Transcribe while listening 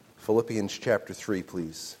Philippians chapter 3,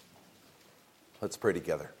 please. Let's pray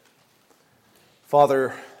together.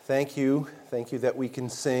 Father, thank you. Thank you that we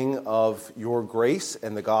can sing of your grace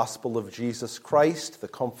and the gospel of Jesus Christ, the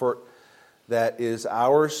comfort that is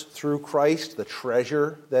ours through Christ, the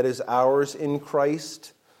treasure that is ours in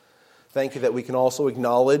Christ. Thank you that we can also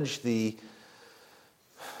acknowledge the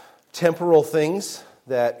temporal things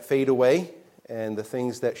that fade away and the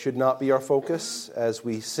things that should not be our focus as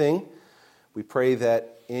we sing. We pray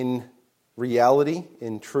that in reality,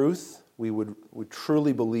 in truth, we would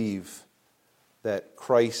truly believe that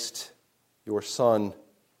Christ, your Son,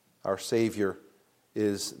 our Savior,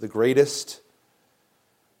 is the greatest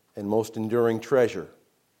and most enduring treasure.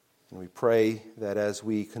 And we pray that as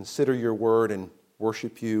we consider your word and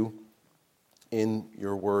worship you in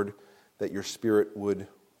your word, that your Spirit would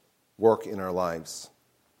work in our lives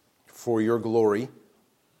for your glory,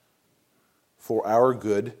 for our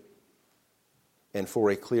good, and for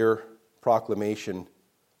a clear proclamation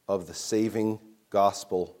of the saving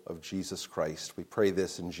gospel of Jesus Christ. We pray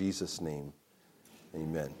this in Jesus' name.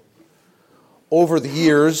 Amen. Over the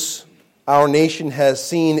years, our nation has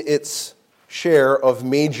seen its share of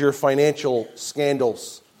major financial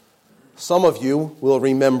scandals. Some of you will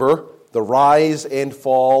remember the rise and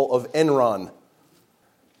fall of Enron.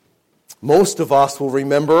 Most of us will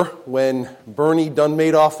remember when Bernie done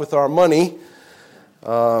made off with our money.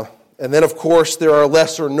 And then, of course, there are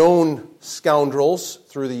lesser-known scoundrels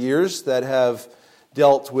through the years that have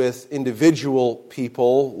dealt with individual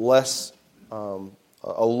people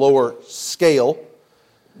a lower scale.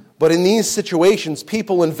 But in these situations,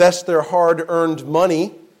 people invest their hard-earned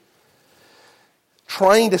money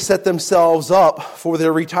trying to set themselves up for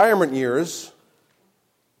their retirement years,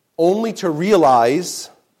 only to realize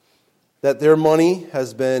that their money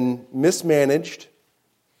has been mismanaged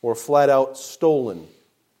or flat out stolen.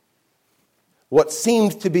 What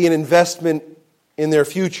seemed to be an investment in their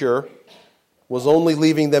future was only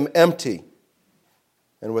leaving them empty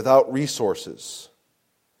and without resources.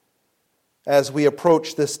 As we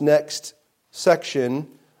approach this next section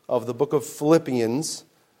of the book of Philippians,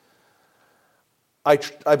 I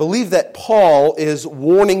believe that Paul is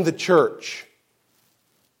warning the church.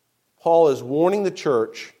 Paul is warning the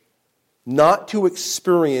church not to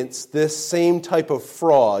experience this same type of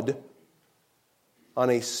fraud on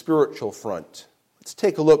a spiritual front. Let's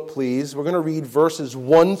take a look, please. We're going to read verses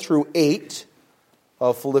 1 through 8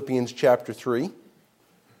 of Philippians chapter 3.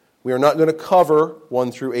 We are not going to cover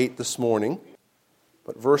 1 through 8 this morning,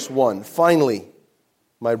 but verse 1. Finally,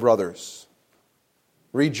 my brothers,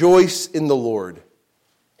 rejoice in the Lord.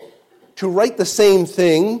 To write the same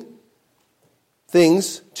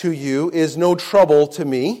things to you is no trouble to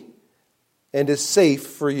me and is safe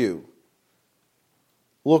for you.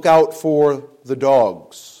 Look out for the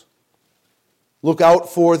dogs. Look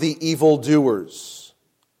out for the evildoers.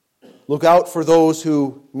 Look out for those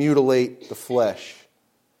who mutilate the flesh.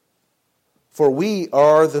 For we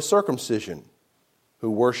are the circumcision,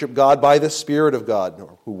 who worship God by the Spirit of God,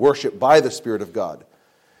 or who worship by the Spirit of God,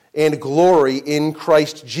 and glory in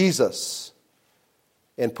Christ Jesus,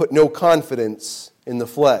 and put no confidence in the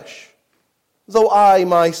flesh. Though I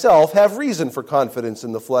myself have reason for confidence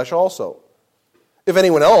in the flesh also. If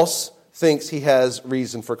anyone else thinks he has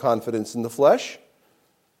reason for confidence in the flesh,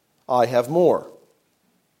 I have more.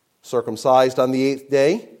 Circumcised on the 8th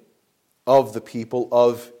day, of the people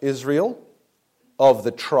of Israel, of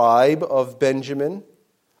the tribe of Benjamin,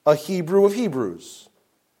 a Hebrew of Hebrews.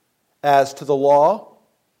 As to the law,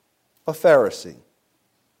 a Pharisee.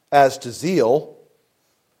 As to zeal,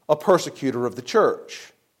 a persecutor of the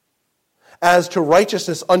church. As to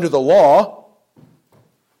righteousness under the law,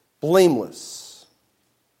 blameless.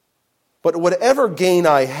 But whatever gain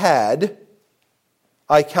I had,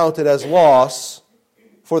 I counted as loss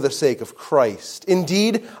for the sake of Christ.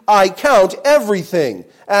 Indeed, I count everything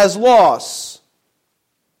as loss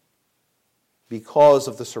because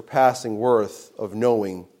of the surpassing worth of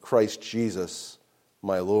knowing Christ Jesus,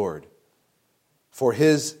 my Lord. For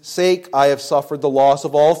his sake I have suffered the loss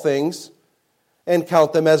of all things and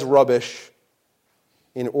count them as rubbish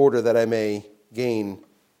in order that I may gain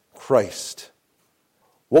Christ.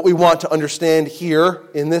 What we want to understand here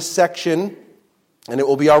in this section, and it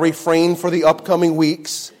will be our refrain for the upcoming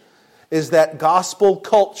weeks, is that gospel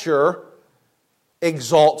culture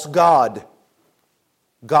exalts God.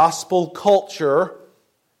 Gospel culture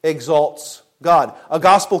exalts God. A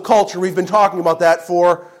gospel culture, we've been talking about that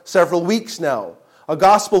for several weeks now. A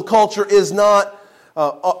gospel culture is not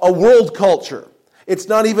a world culture. It's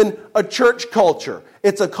not even a church culture.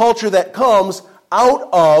 It's a culture that comes out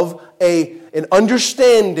of an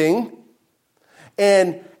understanding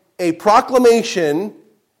and a proclamation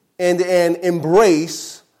and an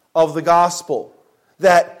embrace of the gospel.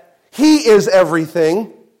 That He is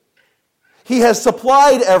everything. He has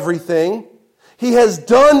supplied everything. He has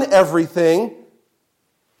done everything.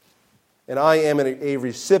 And I am a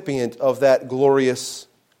recipient of that glorious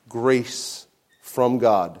grace from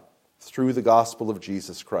God through the gospel of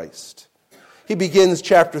Jesus Christ. He begins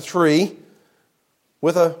chapter 3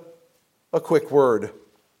 with a quick word,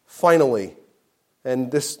 finally.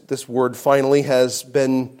 And this word finally has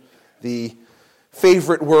been the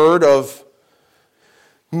favorite word of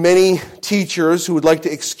many teachers who would like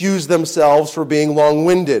to excuse themselves for being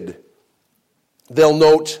long-winded. They'll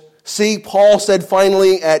note, see, Paul said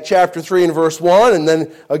finally at chapter 3 and verse 1, and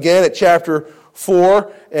then again at chapter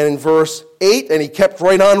 4 and in verse 8, and he kept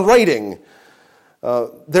right on writing.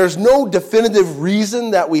 There's no definitive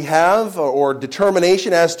reason that we have or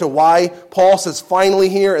determination as to why Paul says finally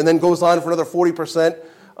here and then goes on for another 40%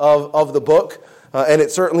 of the book. And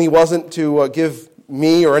it certainly wasn't to give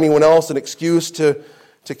me or anyone else an excuse to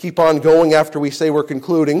keep on going after we say we're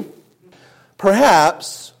concluding.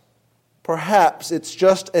 Perhaps it's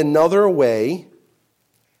just another way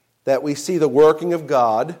that we see the working of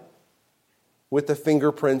God with the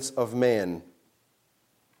fingerprints of man.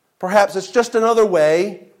 Perhaps it's just another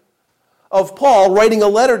way of Paul writing a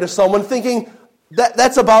letter to someone thinking,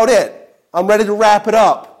 that's about it. I'm ready to wrap it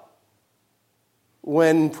up.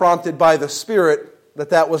 When prompted by the Spirit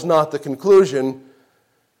that was not the conclusion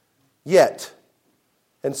yet.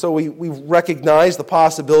 And so we recognize the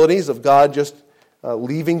possibilities of God just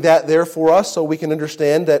leaving that there for us so we can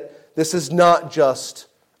understand that this is not just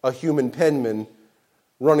a human penman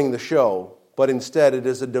running the show, but instead it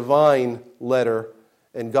is a divine letter,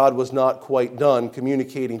 and God was not quite done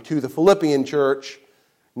communicating to the Philippian church,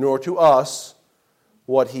 nor to us,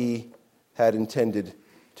 what He had intended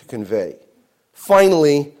to convey.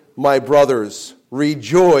 Finally, my brothers,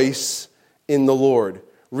 rejoice in the Lord.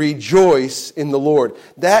 Rejoice in the Lord.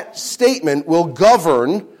 That statement will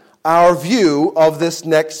govern our view of this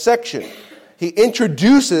next section. He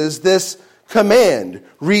introduces this command,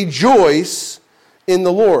 rejoice in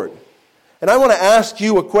the Lord. And I want to ask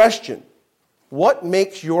you a question. What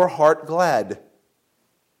makes your heart glad?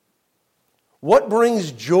 What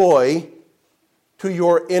brings joy to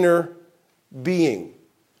your inner being?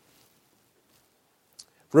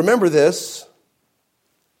 Remember this,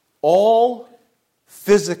 all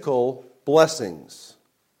physical blessings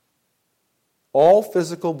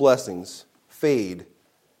fade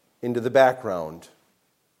into the background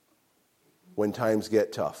when times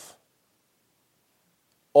get tough.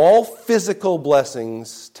 All physical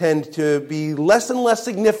blessings tend to be less and less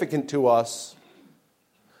significant to us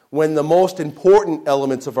when the most important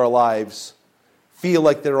elements of our lives feel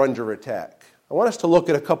like they're under attack. I want us to look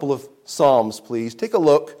at a couple of Psalms, please. Take a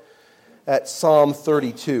look at Psalm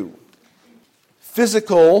 32.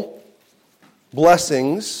 Physical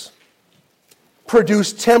blessings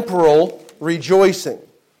produce temporal rejoicing.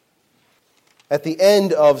 At the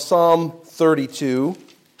end of Psalm 32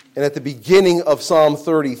 and at the beginning of Psalm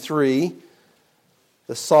 33,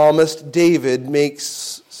 the psalmist David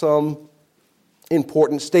makes some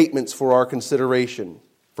important statements for our consideration.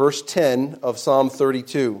 Verse 10 of Psalm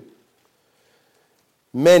 32.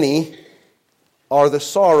 Many are the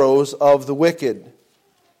sorrows of the wicked,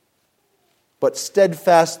 but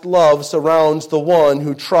steadfast love surrounds the one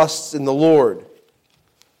who trusts in the Lord.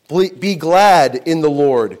 Be glad in the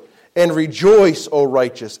Lord, and rejoice, O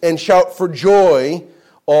righteous, and shout for joy,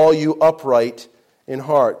 all you upright in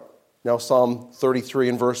heart. Now Psalm 33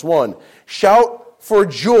 and verse 1. Shout for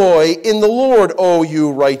joy in the Lord, O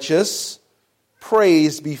you righteous.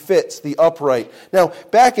 Praise befits the upright. Now,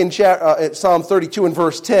 back in Psalm 32 and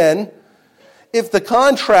verse 10, if the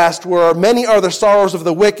contrast were, many are the sorrows of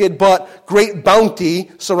the wicked, but great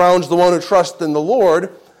bounty surrounds the one who trusts in the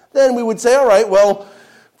Lord, then we would say, all right, well,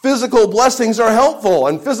 physical blessings are helpful,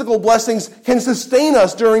 and physical blessings can sustain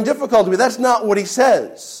us during difficulty. But that's not what he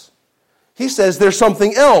says. He says there's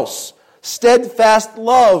something else. Steadfast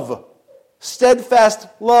love. Steadfast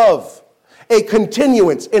love. A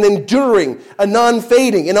continuance, an enduring, a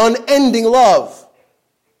non-fading, an unending love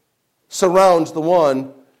surrounds the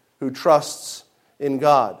one who trusts in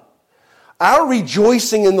God. Our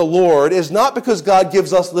rejoicing in the Lord is not because God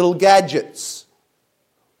gives us little gadgets.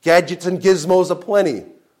 Gadgets and gizmos aplenty.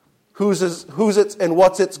 Who's its and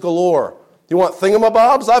what's its galore. You want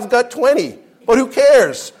thingamabobs? I've got 20. But who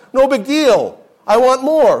cares? No big deal. I want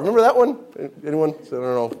more. Remember that one? Anyone? I don't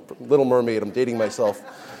know. Little Mermaid. I'm dating myself.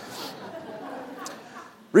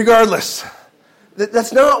 Regardless,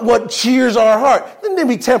 that's not what cheers our heart. Then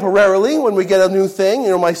maybe temporarily when we get a new thing.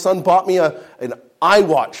 You know, my son bought me an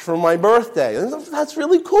iWatch for my birthday. That's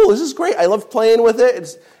really cool. This is great. I love playing with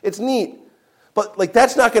it. It's neat. But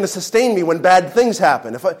that's not going to sustain me when bad things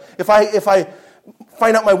happen. If I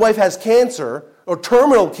find out my wife has cancer or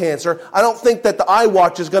terminal cancer, I don't think that the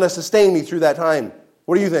iWatch is going to sustain me through that time.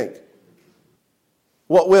 What do you think?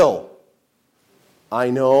 What will? I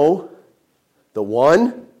know the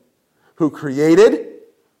one who created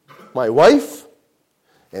my wife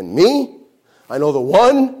and me. I know the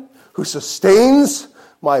one who sustains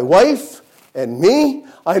my wife and me.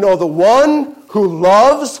 I know the one who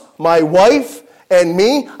loves my wife and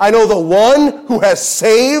me. I know the one who has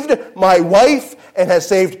saved my wife and has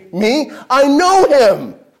saved me. I know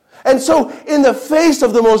him. And so in the face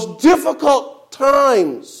of the most difficult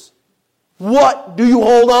times, what do you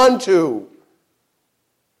hold on to?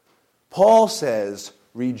 Paul says,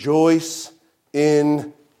 rejoice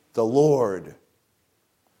in the Lord,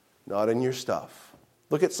 not in your stuff.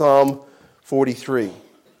 Look at Psalm 43. I'm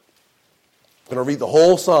going to read the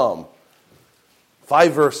whole psalm,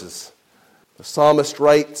 5 verses. The psalmist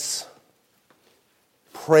writes,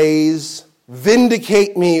 praise,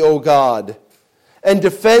 vindicate me, O God, and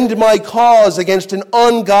defend my cause against an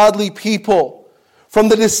ungodly people. From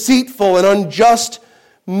the deceitful and unjust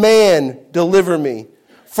man, deliver me.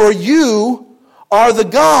 For you are the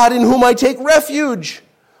God in whom I take refuge.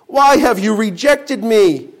 Why have you rejected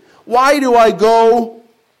me? Why do I go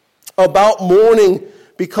about mourning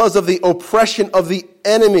because of the oppression of the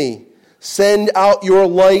enemy? Send out your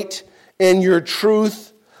light and your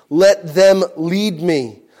truth. Let them lead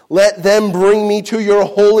me. Let them bring me to your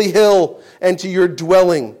holy hill and to your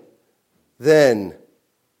dwelling. Then,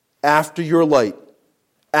 after your light,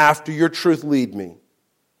 after your truth lead me,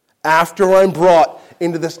 after I'm brought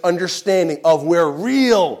into this understanding of where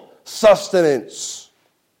real sustenance,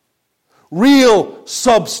 real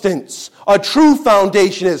substance, a true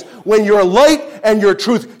foundation is, when your light and your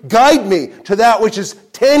truth guide me to that which is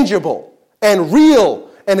tangible and real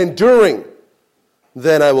and enduring,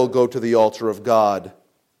 then I will go to the altar of God,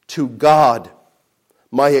 to God,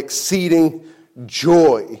 my exceeding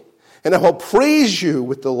joy, and I will praise you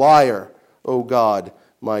with the lyre, O God,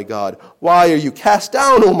 my God. Why are you cast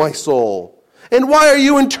down, O my soul? And why are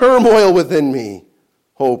you in turmoil within me?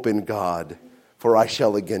 Hope in God, for I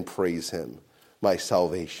shall again praise him, my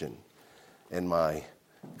salvation and my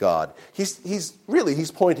God. He's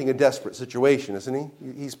pointing a desperate situation, isn't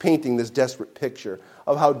he? He's painting this desperate picture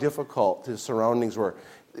of how difficult his surroundings were.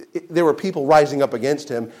 There were people rising up against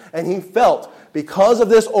him, and he felt, because of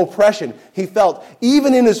this oppression, he felt,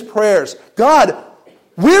 even in his prayers, God,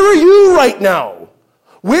 where are you right now?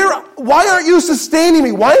 Why aren't you sustaining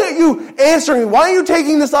me? Why aren't you answering me? Why are you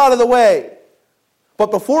taking this out of the way?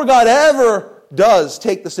 But before God ever does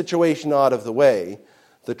take the situation out of the way,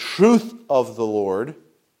 the truth of the Lord,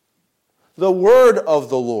 the word of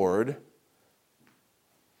the Lord,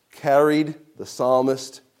 carried the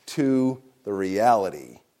psalmist to the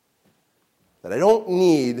reality that I don't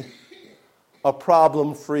need a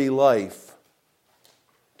problem-free life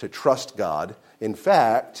to trust God. In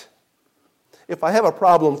fact, if I have a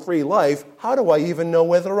problem-free life, how do I even know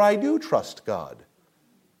whether I do trust God?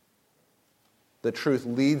 The truth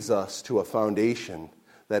leads us to a foundation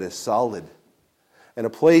that is solid and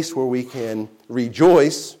a place where we can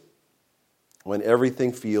rejoice when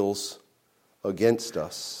everything feels against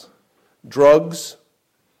us. Drugs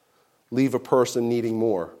leave a person needing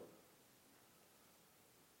more.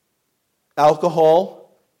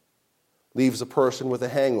 Alcohol leaves a person with a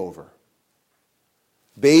hangover.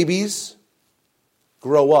 Babies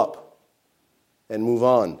grow up and move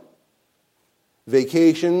on.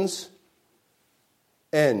 Vacations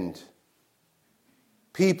end.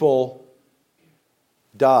 People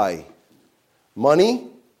die. Money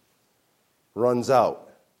runs out.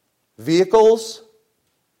 Vehicles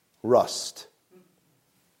rust.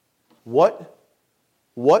 What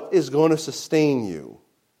is going to sustain you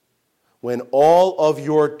when all of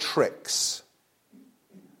your tricks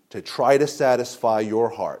to try to satisfy your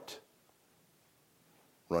heart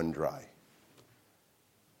run dry?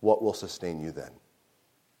 What will sustain you then?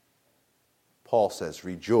 Paul says,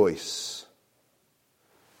 rejoice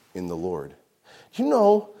in the Lord. Do you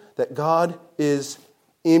know that God is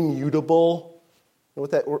immutable? You know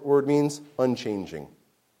what that word means? Unchanging.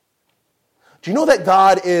 Do you know that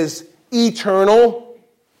God is eternal?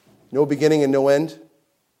 No beginning and no end.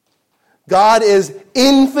 God is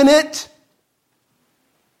infinite.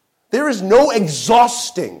 There is no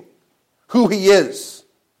exhausting who he is.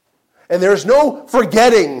 And there is no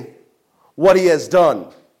forgetting what he has done.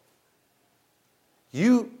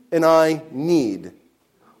 You and I need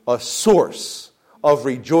a source of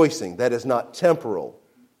rejoicing that is not temporal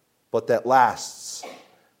but that lasts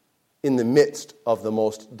in the midst of the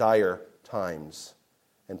most dire times.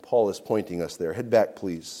 And Paul is pointing us there. Head back,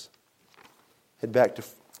 please. Head back to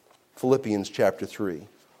Philippians chapter 3.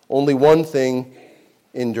 Only one thing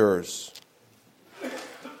endures.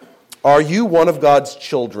 Are you one of God's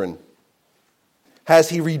children? Has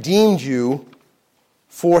He redeemed you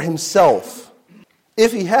for Himself?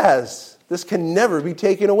 If He has, this can never be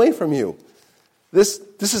taken away from you. This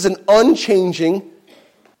is an unchanging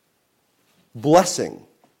blessing.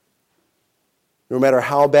 No matter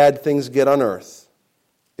how bad things get on earth,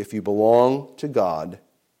 if you belong to God,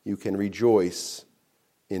 you can rejoice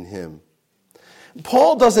in Him.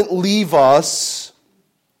 Paul doesn't leave us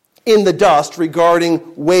in the dust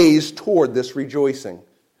regarding ways toward this rejoicing.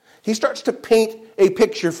 He starts to paint a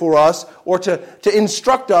picture for us, or to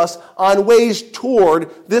instruct us on ways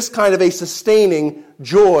toward this kind of a sustaining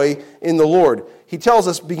joy in the Lord. He tells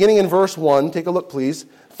us, beginning in verse 1, take a look please.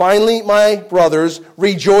 Finally, my brothers,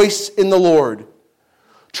 rejoice in the Lord.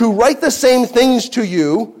 To write the same things to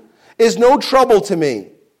you is no trouble to me,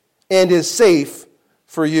 and is safe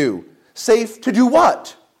for you. Safe to do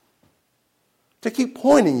what? To keep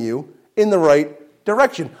pointing you in the right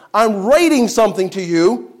direction. I'm writing something to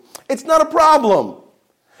you. It's not a problem.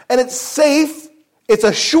 And it's safe. It's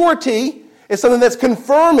a surety. It's something that's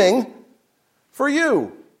confirming for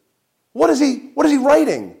you. What is he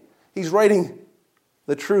writing? He's writing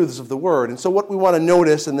the truths of the Word. And so what we want to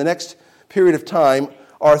notice in the next period of time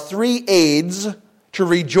are 3 aids to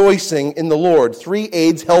rejoicing in the Lord. 3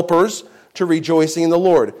 aids, helpers to rejoicing in the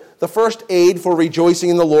Lord. The first aid for rejoicing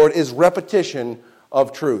in the Lord is repetition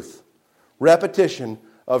of truth. Repetition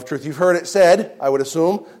of truth. You've heard it said, I would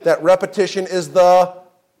assume, that repetition is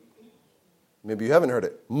maybe you haven't heard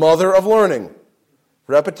it, mother of learning.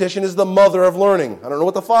 Repetition is the mother of learning. I don't know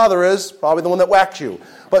what the father is, probably the one that whacked you.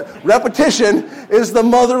 But repetition is the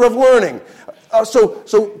mother of learning.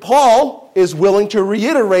 So Paul is willing to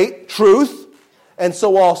reiterate truth, and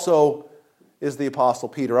so also is the Apostle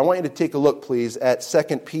Peter. I want you to take a look, please, at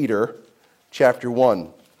 2 Peter chapter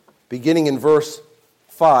 1. Beginning in verse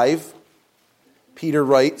 5, Peter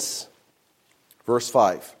writes, verse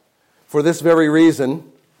 5, for this very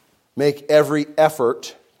reason, make every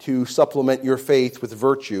effort to supplement your faith with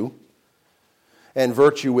virtue, and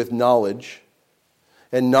virtue with knowledge,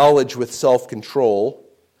 and knowledge with self-control,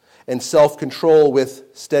 and self-control with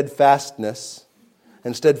steadfastness,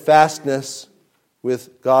 and steadfastness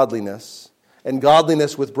with godliness, and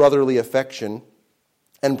godliness with brotherly affection,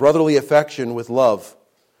 and brotherly affection with love.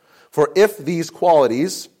 For if these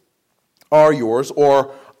qualities are yours,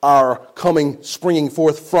 or are springing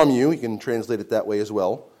forth from you, you can translate it that way as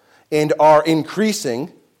well, and are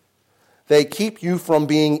increasing, they keep you from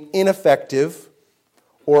being ineffective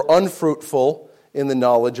or unfruitful in the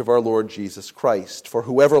knowledge of our Lord Jesus Christ. For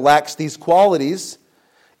whoever lacks these qualities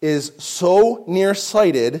is so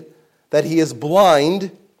nearsighted that he is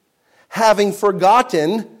blind, having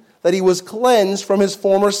forgotten that he was cleansed from his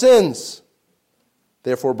former sins.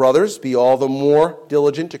 Therefore, brothers, be all the more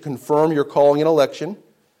diligent to confirm your calling and election.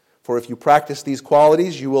 For if you practice these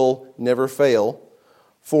qualities, you will never fail.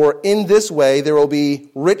 For in this way there will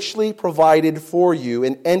be richly provided for you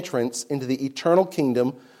an entrance into the eternal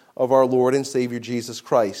kingdom of our Lord and Savior Jesus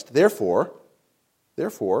Christ. Therefore,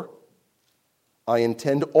 I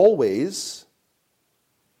intend always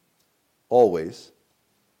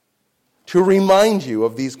to remind you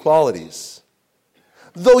of these qualities,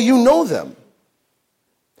 though you know them,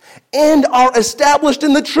 and are established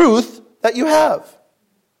in the truth that you have.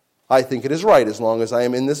 I think it is right, as long as I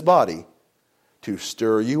am in this body, to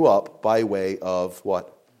stir you up by way of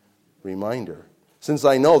what? Reminder. Since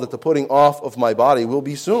I know that the putting off of my body will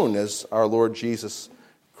be soon, as our Lord Jesus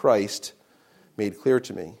Christ made clear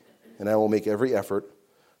to me. And I will make every effort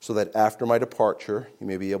so that after my departure, you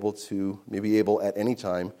may be able at any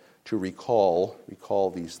time to recall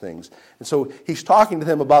these things. And so he's talking to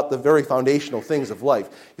them about the very foundational things of life.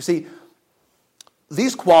 You see,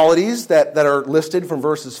 these qualities that are listed from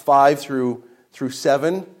verses 5 through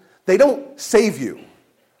 7, they don't save you.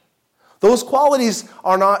 Those qualities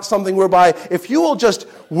are not something whereby if you will just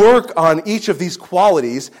work on each of these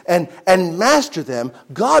qualities and master them,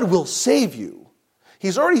 God will save you.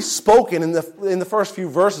 He's already spoken in the first few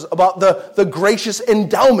verses about the gracious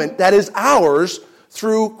endowment that is ours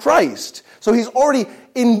through Christ. So he's already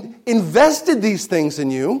invested these things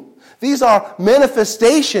in you. These are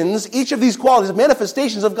manifestations, each of these qualities,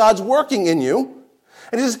 manifestations of God's working in you.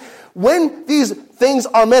 And he says, when these things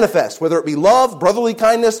are manifest, whether it be love, brotherly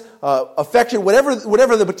kindness, affection, whatever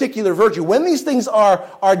the particular virtue, when these things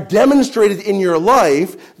are demonstrated in your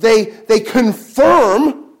life, they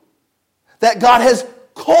confirm that God has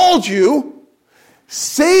called you,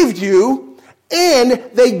 saved you, and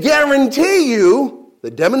they guarantee you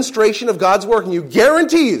the demonstration of God's work in you.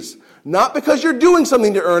 Guarantees. Not because you're doing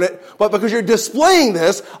something to earn it, but because you're displaying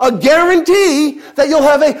this, a guarantee that you'll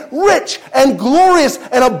have a rich and glorious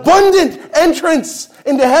and abundant entrance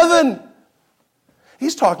into heaven.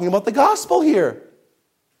 He's talking about the gospel here.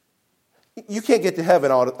 You can't get to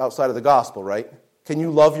heaven outside of the gospel, right? Can you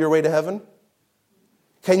love your way to heaven?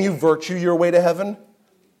 Can you virtue your way to heaven?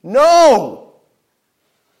 No!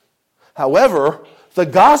 However, the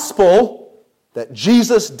gospel that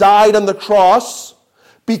Jesus died on the cross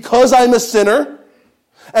because I'm a sinner,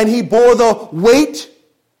 and he bore the weight,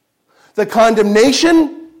 the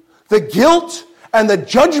condemnation, the guilt, and the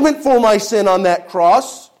judgment for my sin on that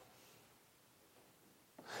cross,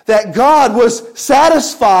 that God was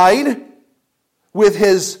satisfied with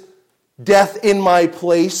his death in my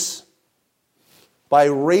place. By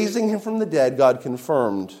raising him from the dead, God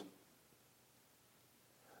confirmed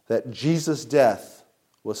that Jesus' death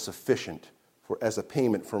was sufficient as a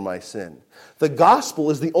payment for my sin. The gospel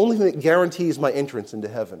is the only thing that guarantees my entrance into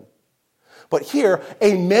heaven. But here,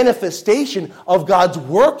 a manifestation of God's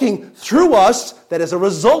working through us that as a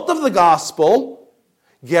result of the gospel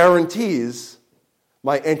guarantees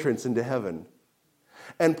my entrance into heaven.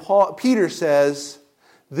 And Peter says,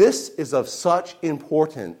 this is of such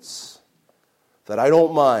importance that I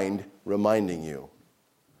don't mind reminding you.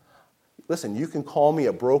 Listen, you can call me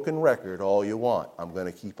a broken record all you want. I'm going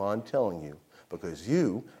to keep on telling you because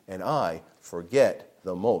you and I forget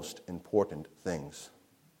the most important things.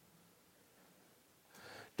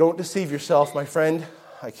 Don't deceive yourself, my friend.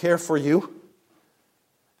 I care for you.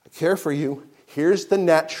 I care for you. Here's the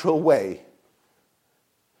natural way.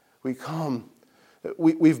 We come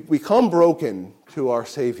broken to our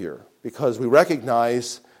Savior because we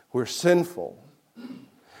recognize we're sinful.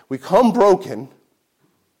 We come broken,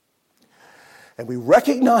 and we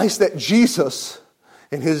recognize that Jesus,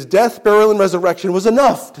 in his death, burial, and resurrection, was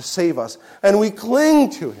enough to save us. And we cling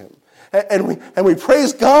to him. And we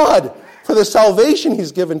praise God for the salvation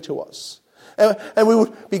he's given to us. And we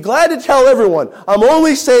would be glad to tell everyone, I'm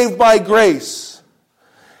only saved by grace.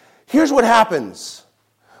 Here's what happens.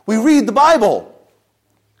 We read the Bible.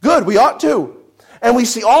 Good, we ought to. And we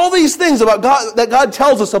see all these things about God that God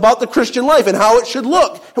tells us about the Christian life and how it should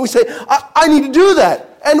look. And we say, I need to do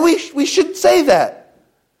that. And we should say that.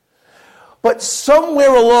 But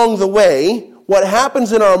somewhere along the way, what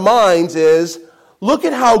happens in our minds is, look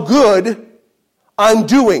at how good I'm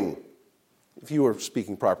doing. If you were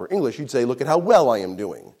speaking proper English, you'd say, look at how well I am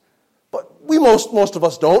doing. But most of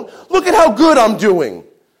us don't. Look at how good I'm doing.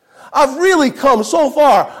 I've really come so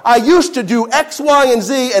far. I used to do X, Y, and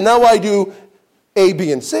Z, and now I do A,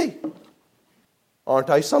 B, and C. Aren't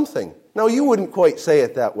I something? No, you wouldn't quite say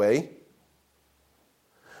it that way.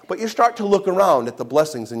 But you start to look around at the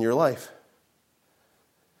blessings in your life.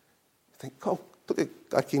 You think, oh, look at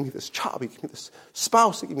God gave me this job. He gave me this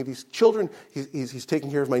spouse. He gave me these children. He's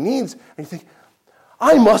taking care of my needs. And you think,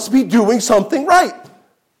 I must be doing something right.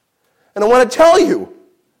 And I want to tell you,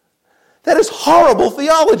 that is horrible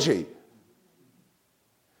theology.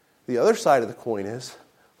 The other side of the coin is,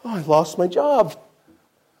 oh, I lost my job.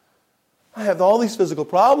 I have all these physical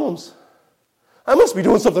problems. I must be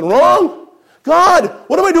doing something wrong. God,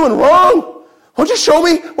 what am I doing wrong? Won't you show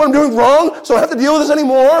me what I'm doing wrong so I don't have to deal with this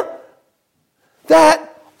anymore?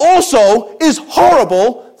 That also is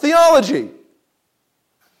horrible theology.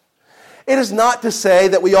 It is not to say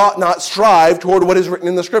that we ought not strive toward what is written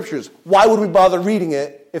in the Scriptures. Why would we bother reading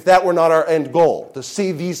it if that were not our end goal, to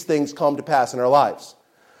see these things come to pass in our lives?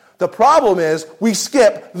 The problem is we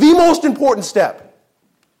skip the most important step.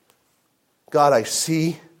 God, I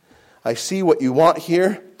see what you want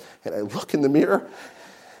here, and I look in the mirror,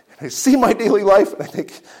 and I see my daily life, and I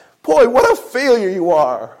think, boy, what a failure you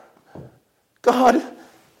are. God,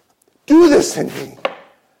 do this in me.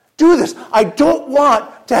 Do this. I don't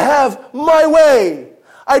want to have my way.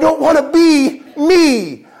 I don't want to be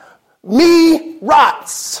me. Me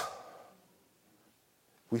rots.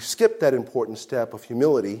 We skip that important step of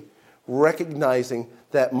humility, recognizing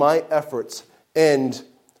that my efforts end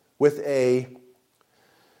with a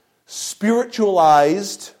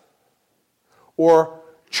spiritualized or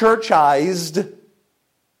churchized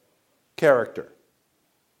character.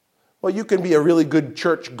 Well, you can be a really good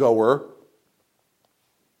churchgoer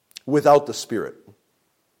without the Spirit,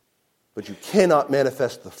 but you cannot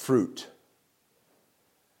manifest the fruit.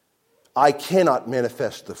 I cannot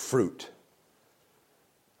manifest the fruit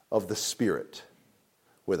of the Spirit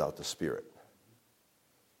without the Spirit.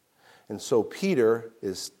 And so Peter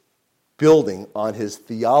is building on his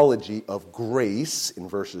theology of grace in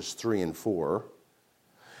verses 3 and 4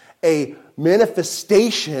 a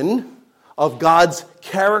manifestation of God's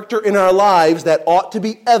character in our lives that ought to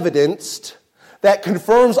be evidenced, that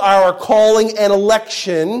confirms our calling and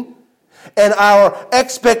election, and our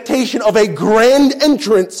expectation of a grand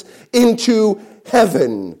entrance into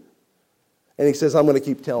heaven. And he says, I'm going to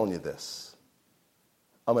keep telling you this.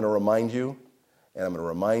 I'm going to remind you, and I'm going to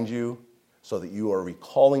remind you so that you are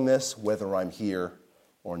recalling this whether I'm here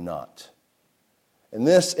or not. And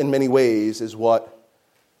this, in many ways, is what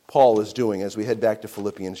Paul is doing as we head back to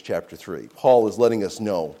Philippians chapter 3. Paul is letting us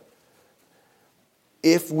know,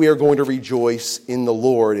 if we are going to rejoice in the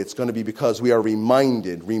Lord, it's going to be because we are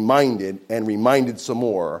reminded, and reminded some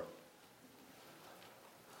more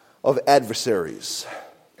of adversaries.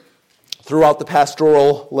 Throughout the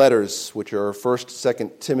pastoral letters, which are 1st,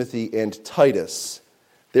 2nd Timothy, and Titus,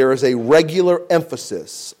 there is a regular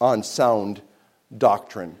emphasis on sound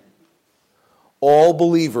doctrine. All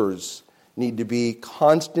believers need to be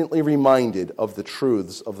constantly reminded of the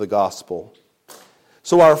truths of the gospel.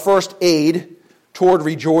 So our first aid toward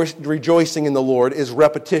rejoicing in the Lord is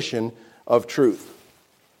repetition of truth.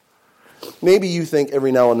 Maybe you think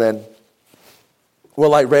every now and then,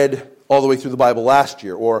 well, I read all the way through the Bible last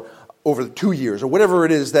year, or over 2 years, or whatever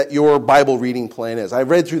it is that your Bible reading plan is. I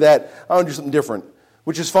read through that, I want to do something different,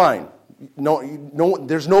 which is fine. No,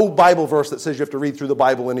 there's no Bible verse that says you have to read through the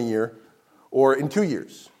Bible in a year or in 2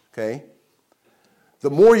 years, okay? The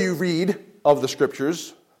more you read of the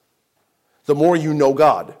Scriptures, the more you know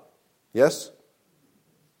God. Yes?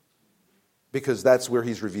 Because that's where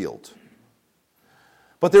He's revealed.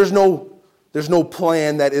 But there's no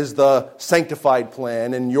plan that is the sanctified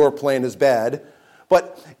plan, and your plan is bad.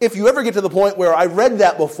 But if you ever get to the point where I read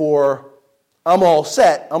that before, I'm all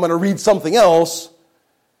set, I'm going to read something else,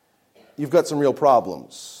 you've got some real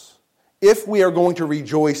problems. If we are going to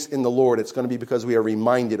rejoice in the Lord, it's going to be because we are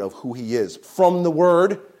reminded of who He is from the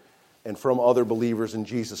Word and from other believers in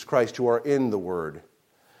Jesus Christ who are in the Word.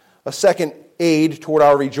 A second aid toward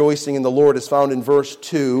our rejoicing in the Lord is found in verse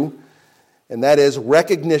 2, and that is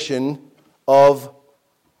recognition of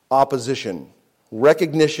opposition.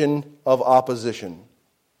 Recognition of opposition.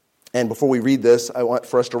 And before we read this, I want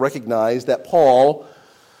for us to recognize that Paul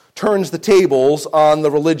turns the tables on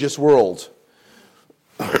the religious world.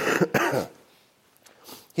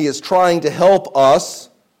 He is trying to help us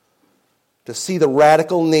to see the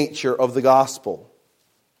radical nature of the gospel.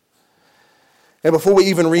 And before we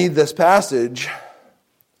even read this passage,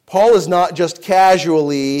 Paul is not just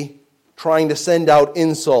casually trying to send out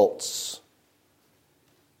insults.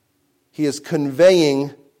 He is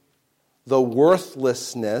conveying the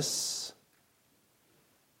worthlessness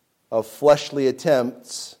of fleshly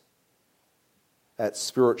attempts at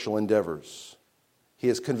spiritual endeavors. He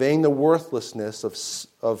is conveying the worthlessness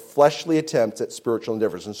of fleshly attempts at spiritual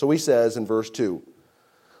endeavors. And so he says in verse 2,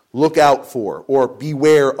 look out for, or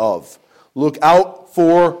beware of. Look out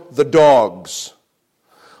for the dogs.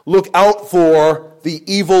 Look out for the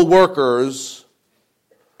evil workers.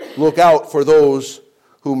 Look out for those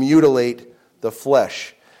who mutilate the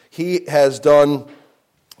flesh. He has done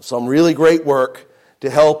some really great work to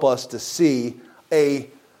help us to see a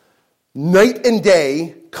night and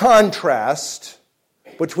day contrast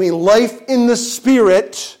between life in the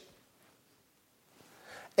Spirit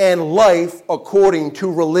and life according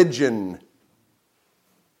to religion.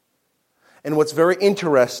 And what's very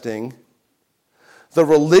interesting, the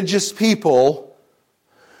religious people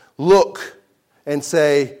look and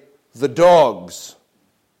say, the dogs,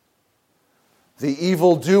 the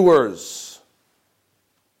evildoers,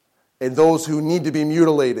 and those who need to be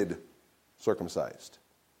mutilated, circumcised.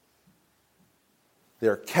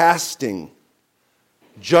 They're casting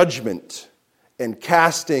judgment and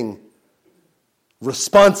casting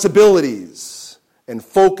responsibilities and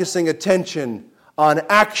focusing attention on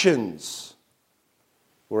actions,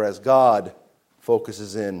 whereas God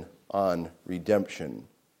focuses in on redemption.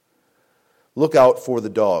 Look out for the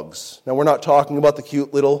dogs. Now, we're not talking about the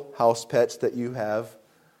cute little house pets that you have.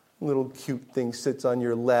 A little cute thing sits on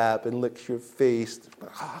your lap and licks your face.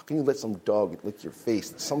 How can you let some dog lick your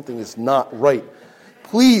face? Something is not right.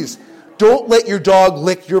 Please, don't let your dog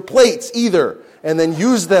lick your plates either, and then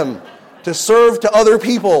use them to serve to other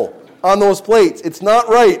people on those plates. It's not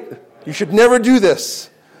right. You should never do this.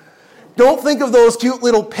 Don't think of those cute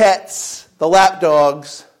little pets, the lap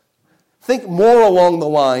dogs. Think more along the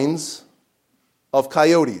lines of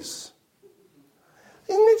coyotes.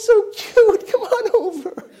 Isn't it so cute? Come on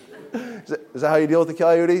over. Is that how you deal with the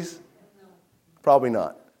coyotes? Probably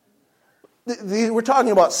not. We're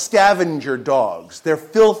talking about scavenger dogs. They're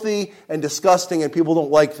filthy and disgusting, and people don't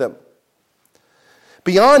like them.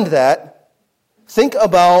 Beyond that, think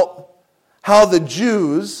about how the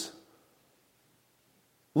Jews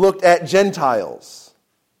looked at Gentiles.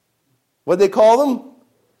 What did they call them?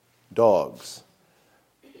 Dogs.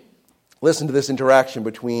 Listen to this interaction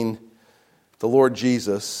between the Lord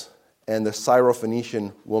Jesus and the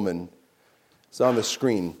Syrophoenician woman. It's on the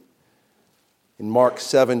screen. In Mark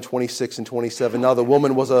 7:26 and 27, now the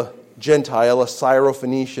woman was a Gentile, a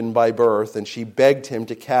Syrophoenician by birth, and she begged him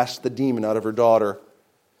to cast the demon out of her daughter.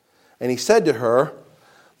 And he said to her,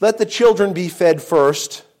 let the children be fed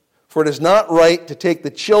first, for it is not right to take the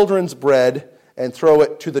children's bread and throw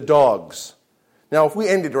it to the dogs. Now, if we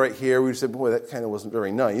ended right here, we would say, boy, that kind of wasn't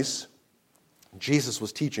very nice. Jesus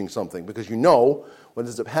was teaching something, because what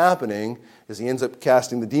ends up happening is he ends up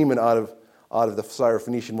casting the demon out of the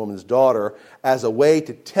Syrophoenician woman's daughter as a way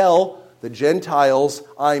to tell the Gentiles,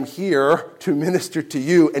 I'm here to minister to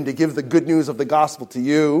you and to give the good news of the gospel to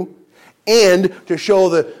you, and to show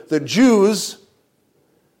the Jews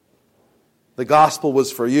the gospel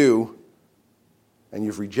was for you, and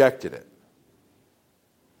you've rejected it.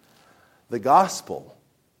 The gospel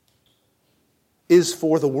is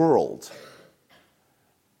for the world,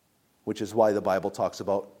 which is why the Bible talks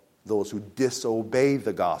about those who disobey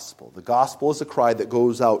the gospel. The gospel is a cry that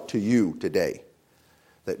goes out to you today,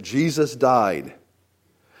 that Jesus died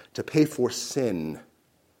to pay for sin,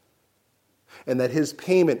 and that his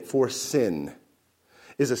payment for sin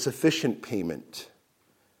is a sufficient payment.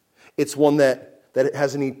 It's one that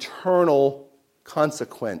has an eternal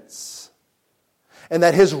consequence, and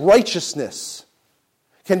that his righteousness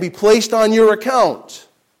can be placed on your account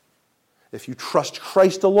if you trust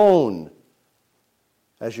Christ alone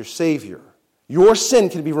as your Savior. Your sin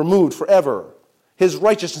can be removed forever. His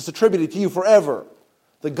righteousness attributed to you forever.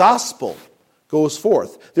 The gospel goes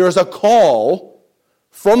forth. There is a call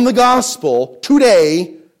from the gospel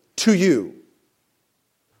today to you.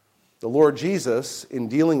 The Lord Jesus, in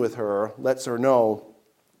dealing with her, lets her know,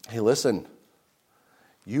 hey, listen,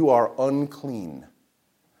 you are unclean.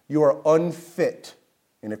 You are unfit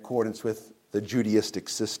in accordance with the Judaistic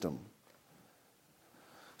system.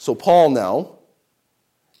 So Paul now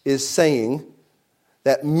is saying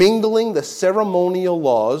that mingling the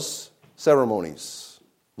ceremonies,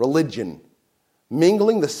 religion,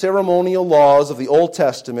 mingling the ceremonial laws of the Old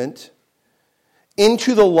Testament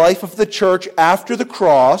into the life of the church after the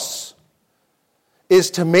cross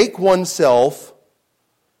is to make oneself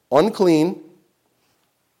unclean,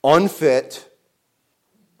 unfit,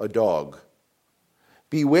 a dog.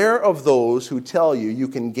 Beware of those who tell you you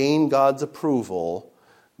can gain God's approval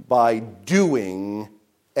by doing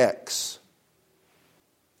X.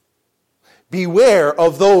 Beware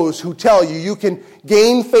of those who tell you you can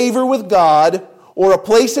gain favor with God or a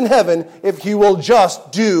place in heaven if you will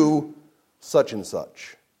just do such and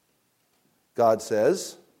such. God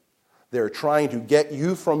says they're trying to get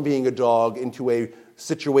you from being a dog into a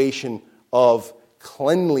situation of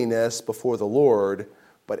cleanliness before the Lord,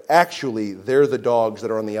 but actually they're the dogs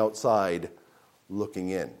that are on the outside looking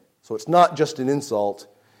in. So it's not just an insult.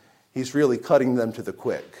 He's really cutting them to the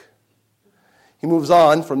quick. He moves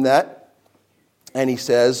on from that, and he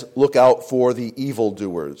says, look out for the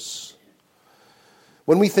evildoers.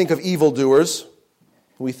 When we think of evildoers,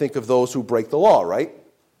 we think of those who break the law, right?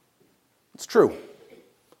 It's true.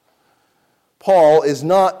 Paul is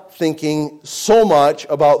not thinking so much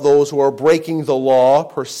about those who are breaking the law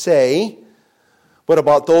per se, but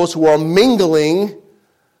about those who are mingling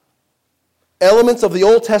elements of the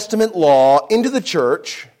Old Testament law into the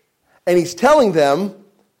church, and he's telling them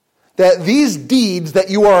that these deeds that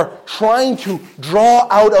you are trying to draw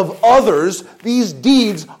out of others, these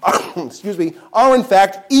deeds are in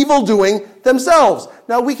fact evil-doing themselves.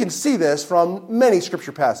 Now we can see this from many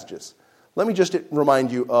scripture passages. Let me just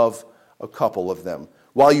remind you of a couple of them.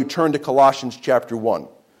 While you turn to Colossians chapter 1.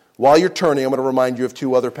 While you're turning, I'm going to remind you of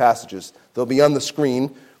two other passages. They'll be on the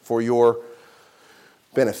screen for your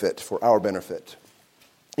benefit, for our benefit.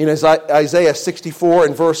 In Isaiah 64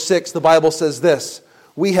 and verse 6, the Bible says this,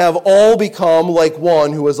 we have all become like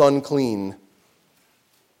one who is unclean.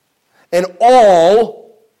 And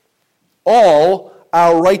all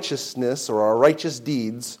our righteousness or our righteous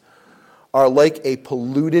deeds are like a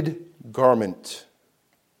polluted garment.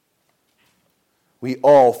 We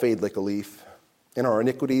all fade like a leaf, and our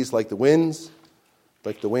iniquities like the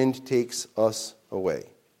wind takes us away.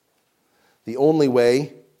 The only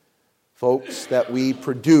way, folks, that we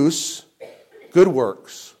produce good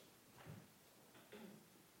works,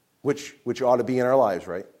 which ought to be in our lives,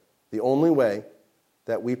 right? The only way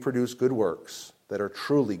that we produce good works that are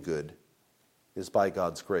truly good is by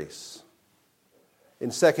God's grace.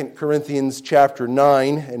 In 2 Corinthians chapter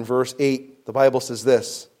 9 and verse 8, the Bible says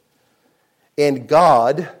this, and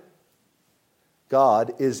God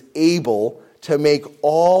is able to make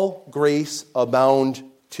all grace abound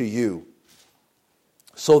to you,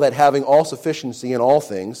 so that having all sufficiency in all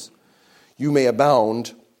things, you may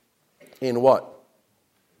abound in what?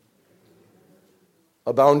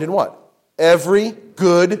 Abound in what? Every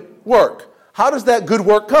good work. How does that good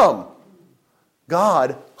work come?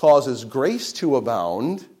 God causes grace to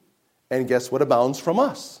abound, and guess what abounds from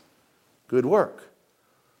us? Good work.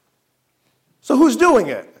 So who's doing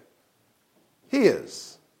it? He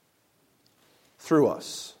is. Through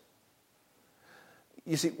us.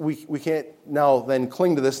 You see, we can't now then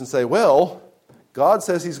cling to this and say, well, God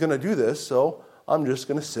says he's going to do this, so I'm just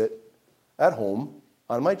going to sit at home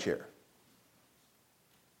on my chair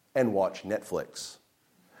and watch Netflix.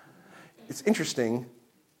 It's interesting,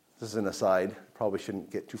 this is an aside, probably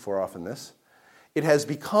shouldn't get too far off in this. It has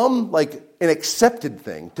become like an accepted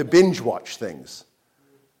thing to binge watch things.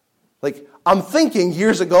 Like, I'm thinking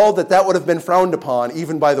years ago that would have been frowned upon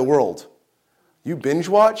even by the world. You binge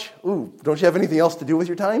watch? Ooh, don't you have anything else to do with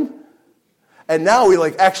your time? And now we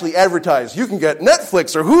like actually advertise, you can get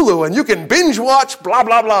Netflix or Hulu and you can binge watch blah,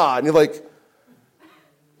 blah, blah. And you're like,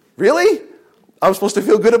 really? I'm supposed to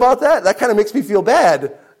feel good about that? That kind of makes me feel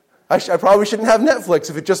bad. I probably shouldn't have Netflix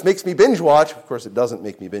if it just makes me binge watch. Of course, it doesn't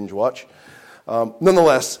make me binge watch.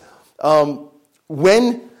 Nonetheless,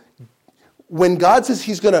 when God says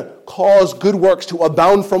he's going to cause good works to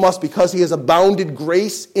abound from us because he has abounded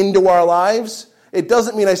grace into our lives, it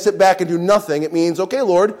doesn't mean I sit back and do nothing. It means, okay,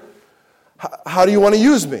 Lord, how do you want to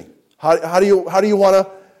use me? How do you want to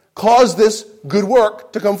cause this good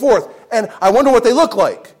work to come forth? And I wonder what they look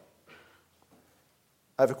like.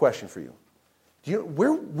 I have a question for you.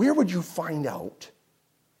 Where would you find out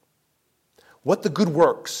what the good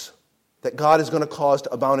works that God is going to cause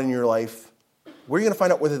to abound in your life, where are you going to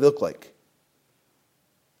find out what they look like?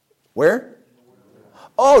 Where?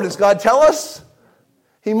 Oh, does God tell us?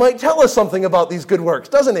 He might tell us something about these good works,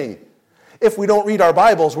 doesn't he? If we don't read our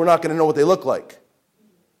Bibles, we're not going to know what they look like.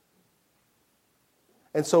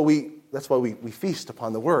 And so that's why we feast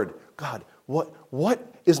upon the Word. God,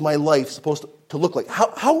 what is my life supposed to look like?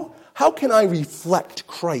 How can I reflect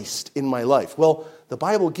Christ in my life? Well, the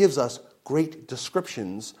Bible gives us great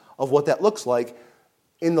descriptions of what that looks like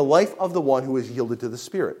in the life of the one who is yielded to the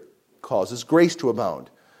Spirit. Causes grace to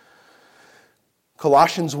abound.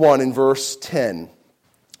 Colossians 1 in verse 10.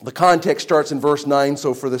 The context starts in verse 9,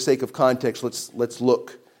 so for the sake of context, let's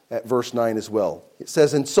look at verse 9 as well. It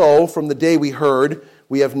says, "And so, from the day we heard,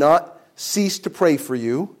 we have not ceased to pray for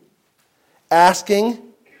you, asking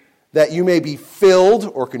that you may be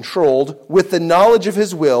filled or controlled with the knowledge of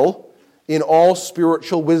his will in all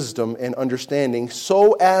spiritual wisdom and understanding,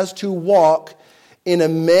 so as to walk in a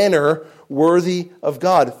manner worthy of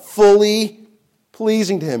God, fully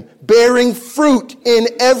pleasing to him, bearing fruit in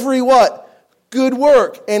every what? Good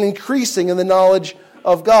work, and increasing in the knowledge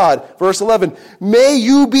of God." Verse 11, "May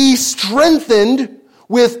you be strengthened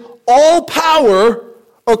with all power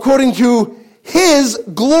according to his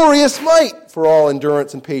glorious might, for all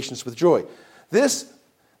endurance and patience with joy." This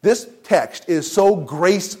text is so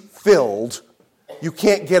grace-filled, you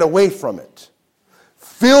can't get away from it.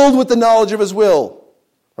 Filled with the knowledge of his will,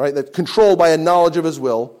 right? That's controlled by a knowledge of his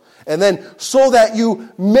will. And then, so that you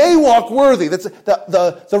may walk worthy. That's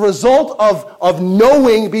the result of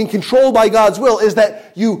knowing, being controlled by God's will, is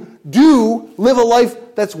that you do live a life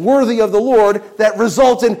that's worthy of the Lord, that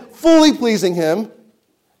results in fully pleasing him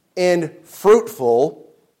and fruitful,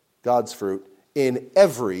 God's fruit, in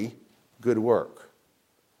every good work.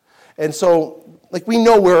 And so, we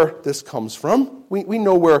know where this comes from. We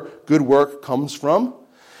know where good work comes from.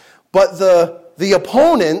 But the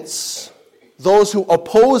opponents, those who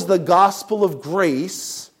oppose the gospel of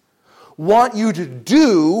grace, want you to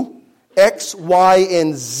do X, Y,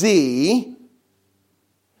 and Z.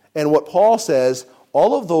 And what Paul says,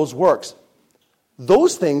 all of those works,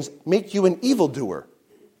 those things make you an evildoer.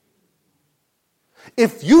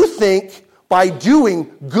 If you think by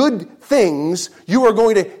doing good things you are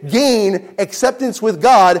going to gain acceptance with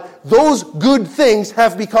God, those good things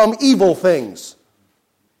have become evil things.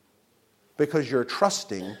 Because you're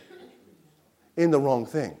trusting in the wrong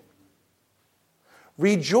thing.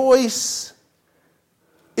 Rejoice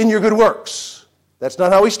in your good works. That's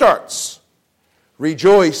not how he starts.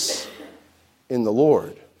 Rejoice in the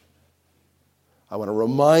Lord. I want to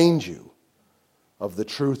remind you of the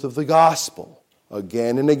truth of the gospel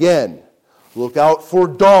again and again. Look out for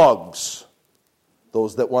dogs.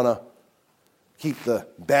 Those that want to keep the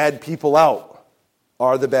bad people out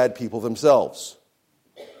are the bad people themselves.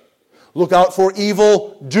 Look out for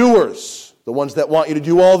evil doers. The ones that want you to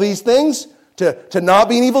do all these things, to not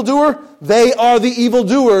be an evildoer, they are the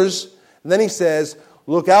evildoers. And then he says,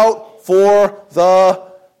 look out for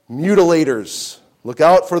the mutilators. Look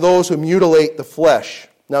out for those who mutilate the flesh.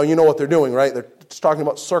 Now you know what they're doing, right? They're just talking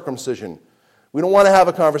about circumcision. We don't want to have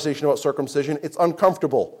a conversation about circumcision. It's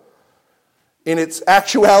uncomfortable in its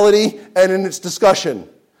actuality and in its discussion.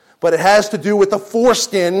 But it has to do with the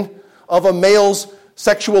foreskin of a male's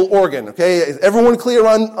sexual organ. Okay, is everyone clear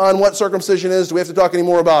on what circumcision is? Do we have to talk any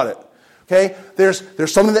more about it? Okay, there's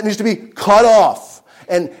something that needs to be cut off.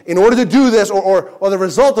 And in order to do this, or the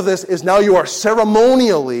result of this is now you are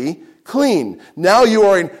ceremonially clean. Now you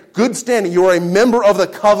are in good standing. You are a member of the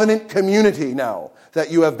covenant community now that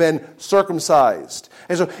you have been circumcised.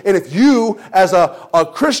 And if you, as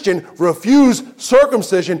a Christian, refuse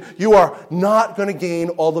circumcision, you are not going to gain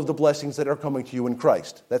all of the blessings that are coming to you in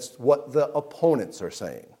Christ. That's what the opponents are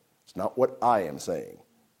saying. It's not what I am saying.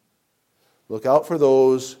 Look out for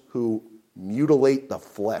those who mutilate the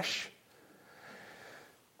flesh.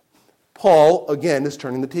 Paul, again, is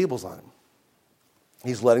turning the tables on him.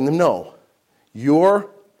 He's letting them know, your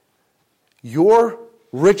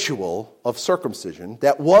ritual of circumcision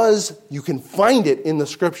that was, you can find it in the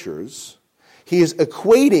scriptures, he is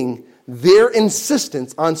equating their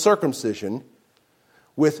insistence on circumcision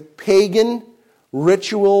with pagan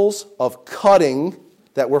rituals of cutting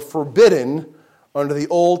that were forbidden under the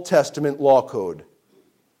Old Testament law code.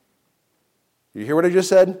 You hear what I just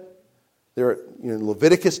said?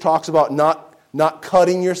 Leviticus talks about not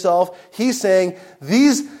cutting yourself. He's saying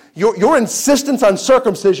your insistence on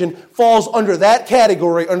circumcision falls under that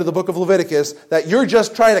category under the book of Leviticus, that you're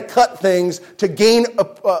just trying to cut things to gain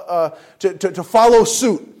to follow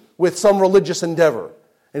suit with some religious endeavor.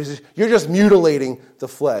 And he says, you're just mutilating the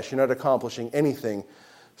flesh. You're not accomplishing anything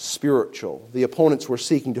spiritual. The opponents were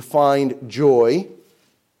seeking to find joy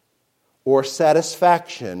or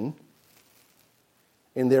satisfaction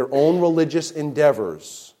in their own religious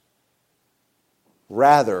endeavors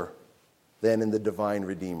rather than in the divine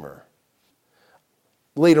Redeemer.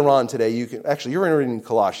 Later on today, you're reading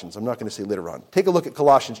Colossians. I'm not going to say later on. Take a look at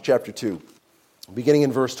Colossians chapter 2, beginning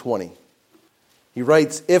in verse 20. He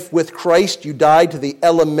writes, if with Christ you died to the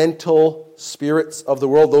elemental spirits of the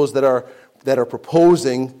world, those that are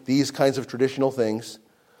proposing these kinds of traditional things,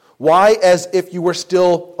 why, as if you were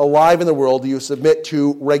still alive in the world, do you submit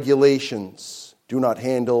to regulations? Do not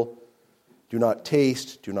handle, do not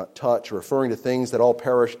taste, do not touch, referring to things that all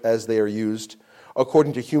perish as they are used,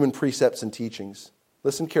 according to human precepts and teachings.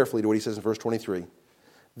 Listen carefully to what he says in verse 23.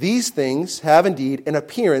 These things have indeed an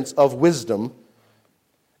appearance of wisdom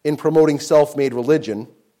in promoting self-made religion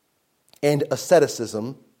and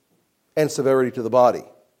asceticism and severity to the body.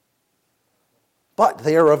 But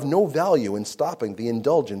they are of no value in stopping the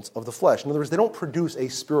indulgence of the flesh. In other words, they don't produce a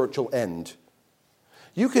spiritual end.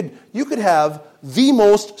 You could have the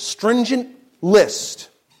most stringent list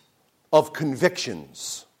of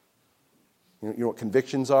convictions. You know what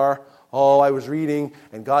convictions are? Oh, I was reading,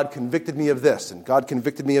 and God convicted me of this, and God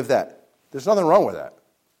convicted me of that. There's nothing wrong with that.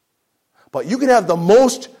 But you can have the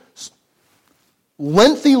most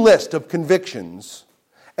lengthy list of convictions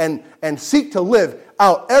and seek to live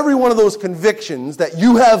out every one of those convictions that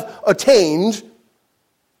you have attained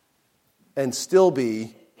and still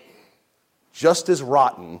be just as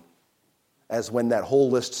rotten as when that whole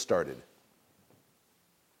list started.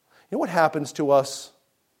 You know what happens to us?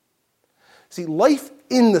 See, life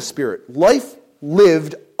in the Spirit, life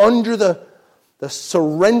lived under the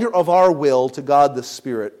surrender of our will to God the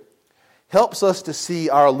Spirit, helps us to see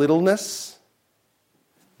our littleness,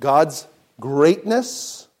 God's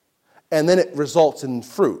greatness, and then it results in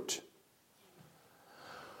fruit.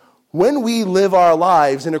 When we live our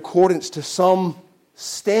lives in accordance to some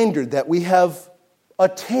standard that we have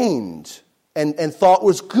attained and thought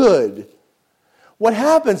was good, what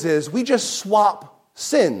happens is we just swap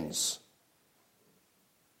sins.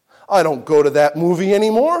 I don't go to that movie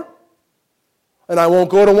anymore, and I won't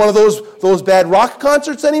go to one of those bad rock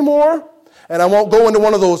concerts anymore, and I won't go into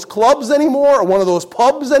one of those clubs anymore or one of those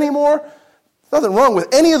pubs anymore. There's nothing wrong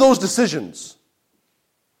with any of those decisions.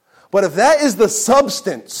 But if that is the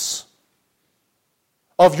substance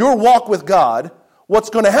of your walk with God, what's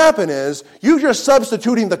going to happen is you're just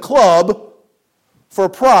substituting the club for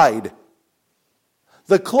pride,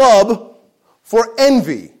 the club for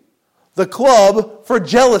envy, the club for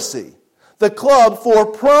jealousy, the club for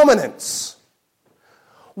prominence.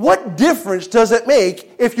 What difference does it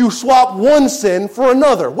make if you swap one sin for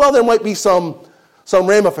another? Well, there might be some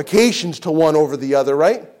ramifications to one over the other,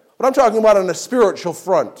 right? But I'm talking about on a spiritual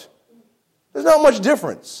front. There's not much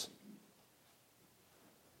difference.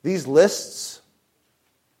 These lists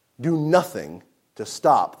do nothing to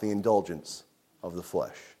stop the indulgence of the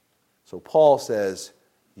flesh. So Paul says,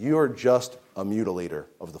 you're just a mutilator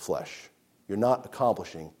of the flesh. You're not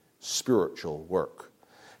accomplishing spiritual work.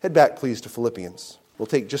 Head back, please, to Philippians. We'll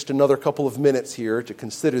take just another couple of minutes here to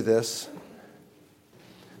consider this.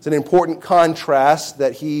 It's an important contrast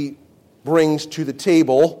that he brings to the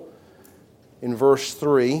table in verse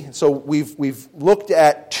 3. So we've looked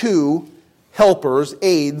at two helpers,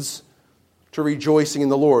 aids, to rejoicing in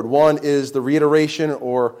the Lord. One is the reiteration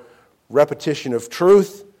or repetition of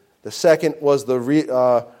truth. The second was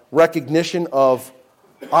the recognition of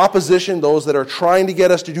opposition, those that are trying to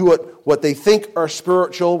get us to do what they think are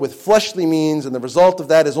spiritual with fleshly means, and the result of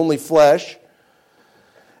that is only flesh.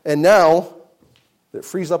 And now, it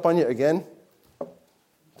frees up on you again.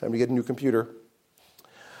 Time to get a new computer.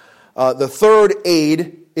 The third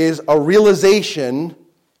aid is a realization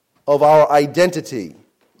of our identity.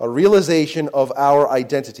 A realization of our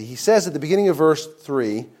identity. He says at the beginning of verse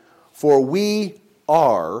 3, "For we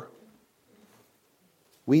are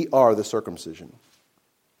the circumcision."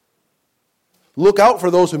 Look out for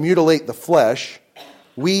those who mutilate the flesh.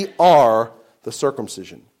 We are the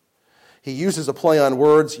circumcision. He uses a play on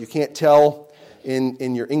words. You can't tell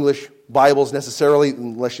in your English Bibles necessarily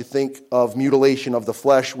unless you think of mutilation of the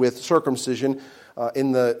flesh with circumcision.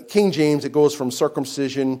 In the King James, it goes from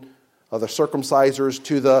circumcision, the circumcisers,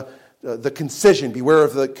 to the concision. Beware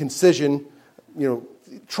of the concision,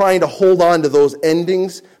 trying to hold on to those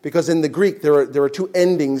endings, because in the Greek there are two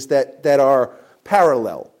endings that are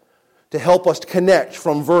parallel to help us connect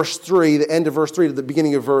from verse 3, the end of verse 3 to the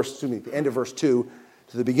beginning of the end of verse 2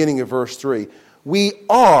 to the beginning of verse 3. We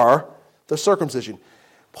are the circumcision.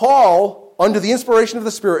 Paul, under the inspiration of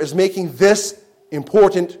the Spirit, is making this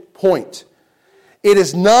important point. It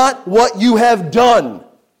is not what you have done.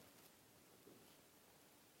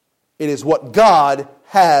 It is what God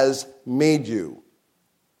has made you.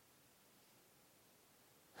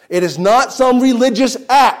 It is not some religious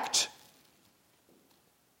act.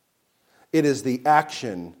 It is the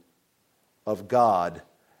action of God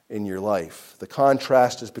in your life. The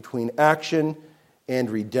contrast is between action and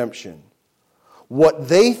redemption. What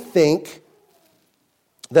they think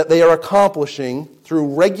that they are accomplishing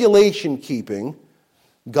through regulation keeping,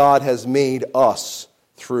 God has made us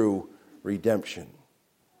through redemption.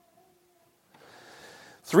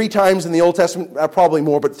 3 times in the Old Testament, probably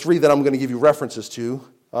more, but 3 that I'm going to give you references to.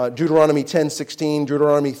 Deuteronomy 10:16,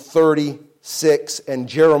 Deuteronomy 30:6, and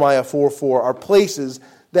Jeremiah 4:4 are places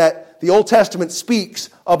that the Old Testament speaks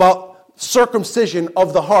about circumcision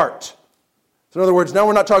of the heart. So in other words, now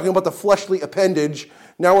we're not talking about the fleshly appendage.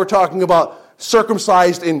 Now we're talking about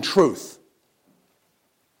circumcised in truth.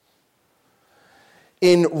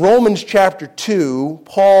 In Romans chapter 2,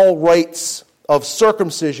 Paul writes of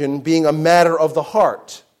circumcision being a matter of the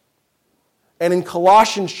heart. And in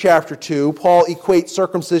Colossians chapter 2, Paul equates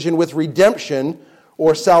circumcision with redemption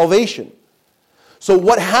or salvation. So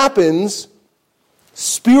what happens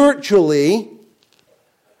spiritually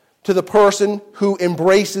to the person who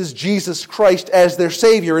embraces Jesus Christ as their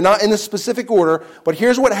Savior? Not in the specific order, but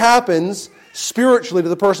here's what happens spiritually to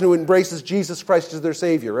the person who embraces Jesus Christ as their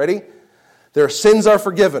Savior. Ready? Their sins are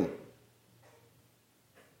forgiven.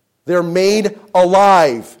 They're made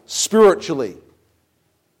alive spiritually.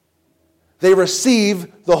 They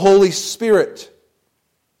receive the Holy Spirit.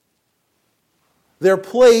 They're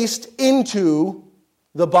placed into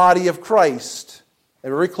the body of Christ.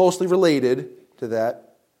 And very closely related to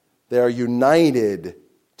that, they are united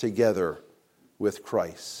together with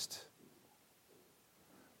Christ.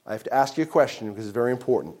 I have to ask you a question because it's very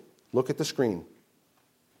important. Look at the screen.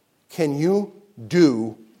 Can you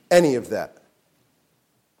do any of that?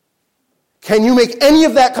 Can you make any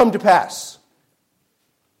of that come to pass?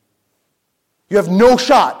 You have no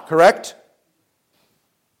shot, correct?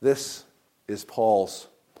 This is Paul's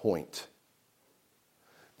point.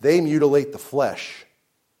 They mutilate the flesh.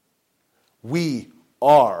 We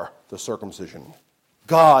are the circumcision.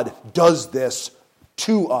 God does this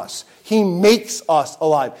to us. He makes us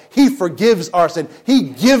alive. He forgives our sin. He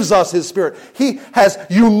gives us His Spirit. He has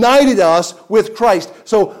united us with Christ.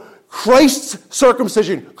 So Christ's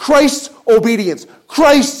circumcision, Christ's obedience,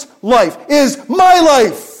 Christ's life is my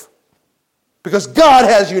life because God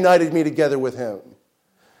has united me together with Him.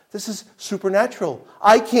 This is supernatural.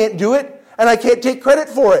 I can't do it, and I can't take credit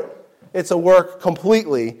for it. It's a work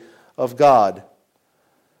completely of God.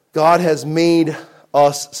 God has made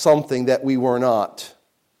us something that we were not.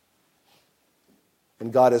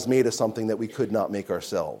 And God has made us something that we could not make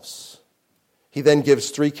ourselves. He then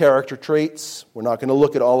gives 3 character traits. We're not going to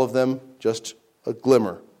look at all of them, just a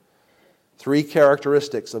glimmer. 3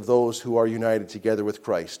 characteristics of those who are united together with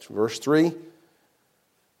Christ. Verse 3,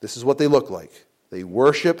 this is what they look like. They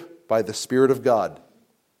worship by the Spirit of God.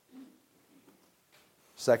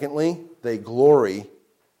 Secondly, they glory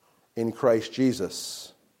in Christ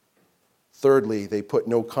Jesus. Thirdly, they put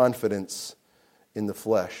no confidence in the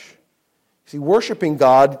flesh. See, worshiping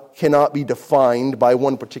God cannot be defined by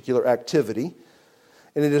one particular activity,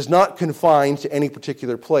 and it is not confined to any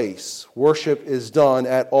particular place. Worship is done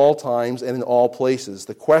at all times and in all places.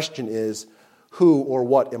 The question is, who or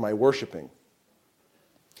what am I worshiping?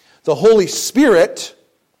 The Holy Spirit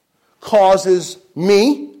causes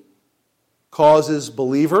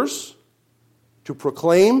believers to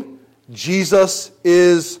proclaim Jesus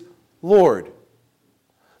is Lord.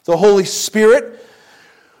 The Holy Spirit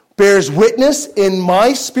bears witness in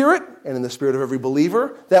my spirit and in the spirit of every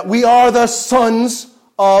believer that we are the sons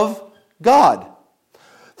of God.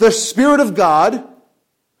 The Spirit of God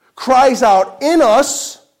cries out in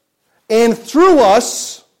us and through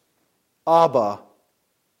us, Abba,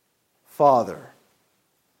 Father.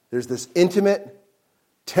 There's this intimate,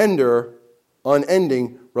 tender,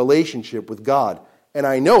 unending relationship with God. And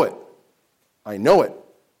I know it. I know it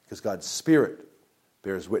because God's Spirit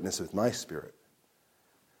bears witness with my spirit.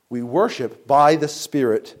 We worship by the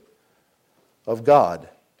Spirit of God.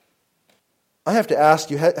 I have to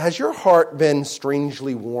ask you, has your heart been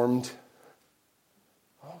strangely warmed?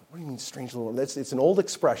 Oh, what do you mean strangely warmed? It's an old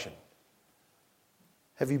expression.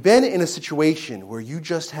 Have you been in a situation where you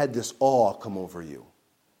just had this awe come over you?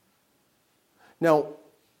 Now,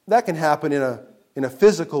 that can happen in a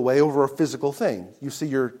physical way over a physical thing. You see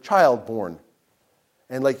your child born,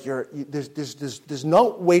 and there's no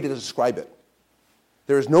way to describe it.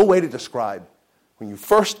 There is no way to describe when you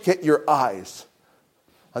first get your eyes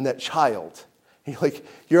on that child.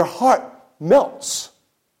 Your heart melts.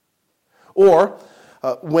 Or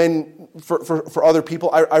when for other people,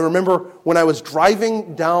 I remember when I was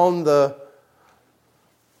driving down I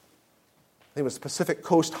think it was Pacific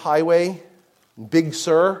Coast Highway, Big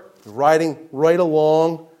Sur, riding right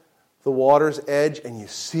along the water's edge, and you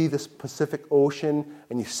see this Pacific Ocean,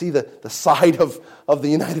 and you see the side of the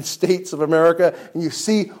United States of America, and you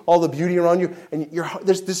see all the beauty around you, and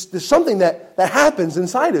there's something that happens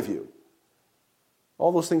inside of you.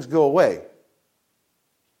 All those things go away.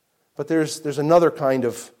 But there's another kind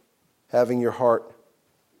of having your heart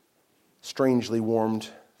strangely warmed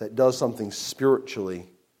that does something spiritually.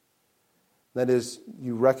 That is,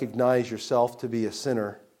 you recognize yourself to be a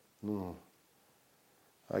sinner.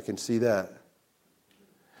 I can see that.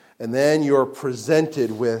 And then you're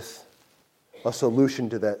presented with a solution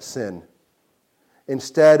to that sin.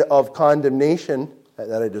 Instead of condemnation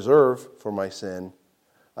that I deserve for my sin,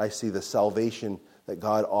 I see the salvation that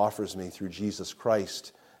God offers me through Jesus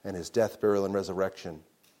Christ and His death, burial, and resurrection.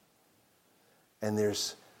 And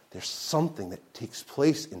there's something that takes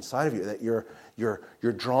place inside of you that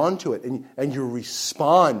you're drawn to it, and you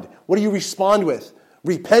respond. What do you respond with?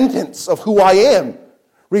 Repentance of who I am.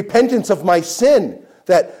 Repentance of my sin.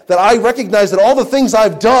 That I recognize that all the things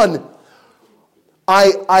I've done,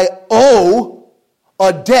 I owe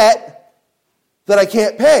a debt that I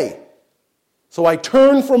can't pay. So I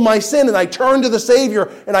turn from my sin and I turn to the Savior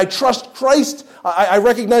and I trust Christ. I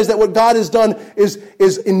recognize that what God has done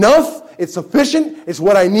is enough, it's sufficient, it's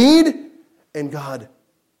what I need, and God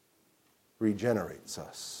regenerates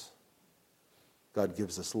us. God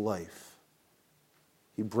gives us life.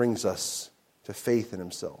 He brings us to faith in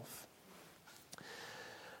Himself.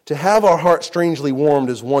 To have our heart strangely warmed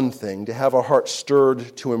is one thing. To have our heart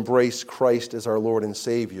stirred to embrace Christ as our Lord and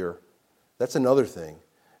Savior, that's another thing.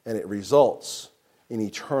 And it results in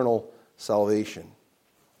eternal salvation.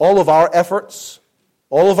 All of our efforts,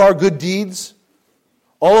 all of our good deeds,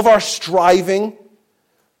 all of our striving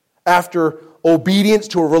after obedience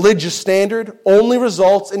to a religious standard only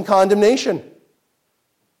results in condemnation.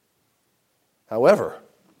 However,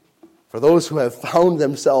 for those who have found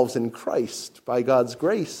themselves in Christ by God's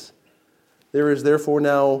grace, there is therefore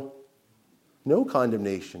now no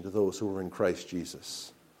condemnation to those who are in Christ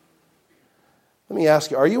Jesus. Let me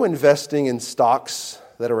ask you, are you investing in stocks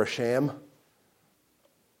that are a sham?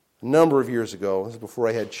 A number of years ago, this is before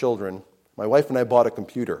I had children, my wife and I bought a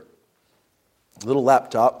computer, a little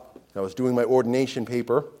laptop. I was doing my ordination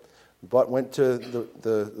paper. Went to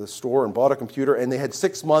the store and bought a computer, and they had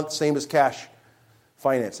 6 months, same as cash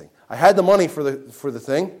financing. I had the money for the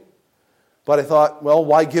thing, but I thought, well,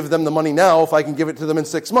 why give them the money now if I can give it to them in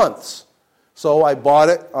 6 months? So I bought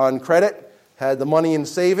it on credit, had the money in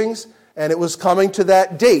savings, and it was coming to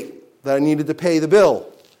that date that I needed to pay the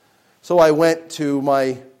bill. So I went to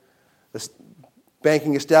my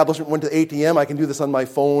banking establishment, went to the ATM. I can do this on my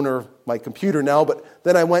phone or my computer now, but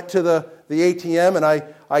then I went to the ATM and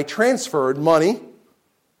I transferred money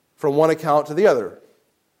from one account to the other.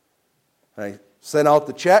 And I sent out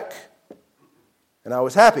the check, And I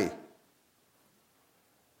was happy.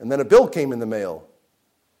 And then a bill came in the mail.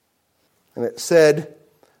 And it said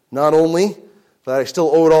not only that I still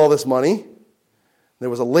owed all this money, there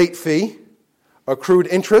was a late fee, accrued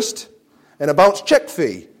interest, and a bounced check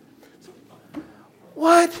fee.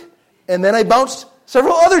 What? And then I bounced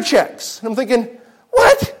several other checks. And I'm thinking,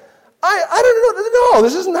 what? I don't know. No,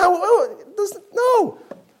 this isn't how. No.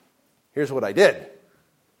 Here's what I did.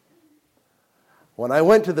 When I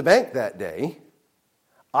went to the bank that day,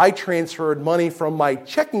 I transferred money from my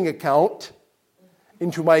checking account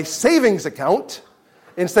into my savings account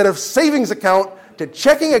instead of savings account to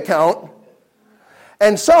checking account.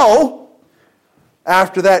 And so,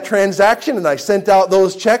 after that transaction, and I sent out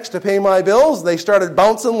those checks to pay my bills, they started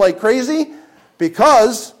bouncing like crazy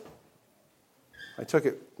because I took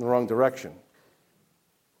it in the wrong direction.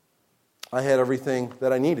 I had everything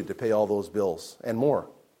that I needed to pay all those bills and more.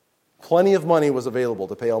 Plenty of money was available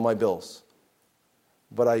to pay all my bills.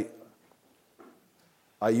 But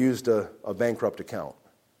I used a bankrupt account.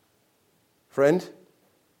 Friend,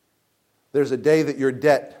 there's a day that your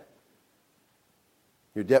debt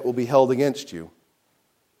will be held against you.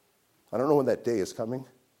 I don't know when that day is coming.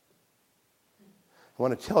 I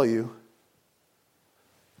want to tell you,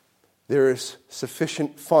 there is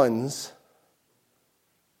sufficient funds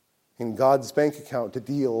in God's bank account to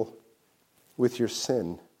deal with your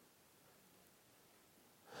sin.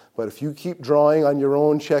 But if you keep drawing on your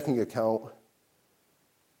own checking account,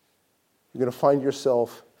 you're going to find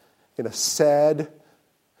yourself in a sad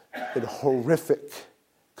and horrific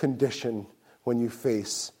condition when you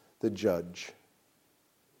face the judge.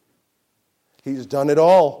 He's done it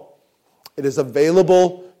all. It is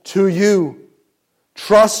available to you.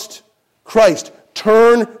 Trust Christ.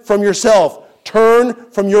 Turn from yourself.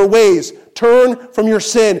 Turn from your ways. Turn from your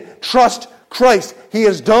sin. Trust Christ. He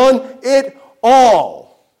has done it all.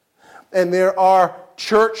 And there are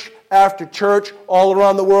church after church all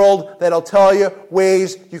around the world that'll tell you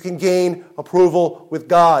ways you can gain approval with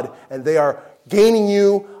God. And they are gaining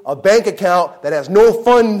you a bank account that has no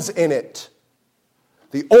funds in it.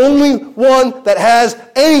 The only one that has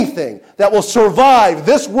anything that will survive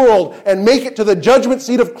this world and make it to the judgment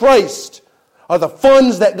seat of Christ are the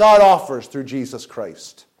funds that God offers through Jesus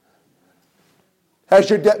Christ. Has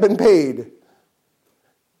your debt been paid?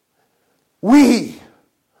 We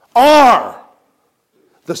are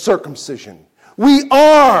the circumcision. We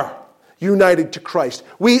are united to Christ.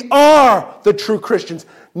 We are the true Christians,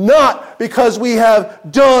 not because we have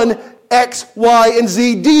done X, Y, and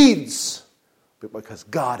Z deeds, but because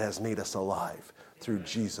God has made us alive through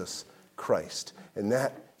Jesus Christ. And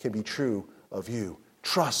that can be true of you.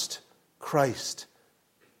 Trust Christ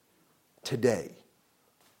today.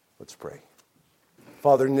 Let's pray.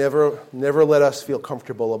 Father, never let us feel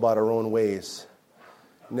comfortable about our own ways.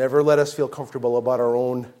 Never let us feel comfortable about our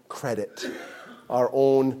own credit, our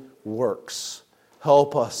own works.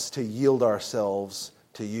 Help us to yield ourselves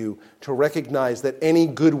to you, to recognize that any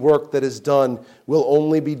good work that is done will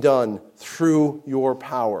only be done through your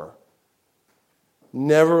power.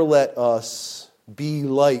 Never let us be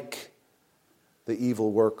like the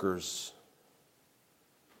evil workers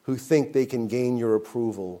who think they can gain your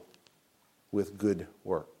approval with good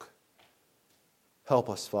work. Help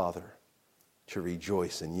us, Father, to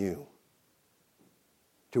rejoice in you,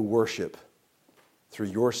 to worship through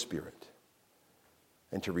your Spirit,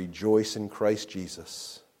 and to rejoice in Christ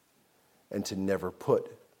Jesus, and to never put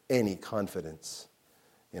any confidence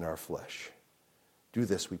in our flesh. Do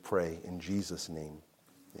this, we pray, in Jesus' name.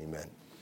 Amen.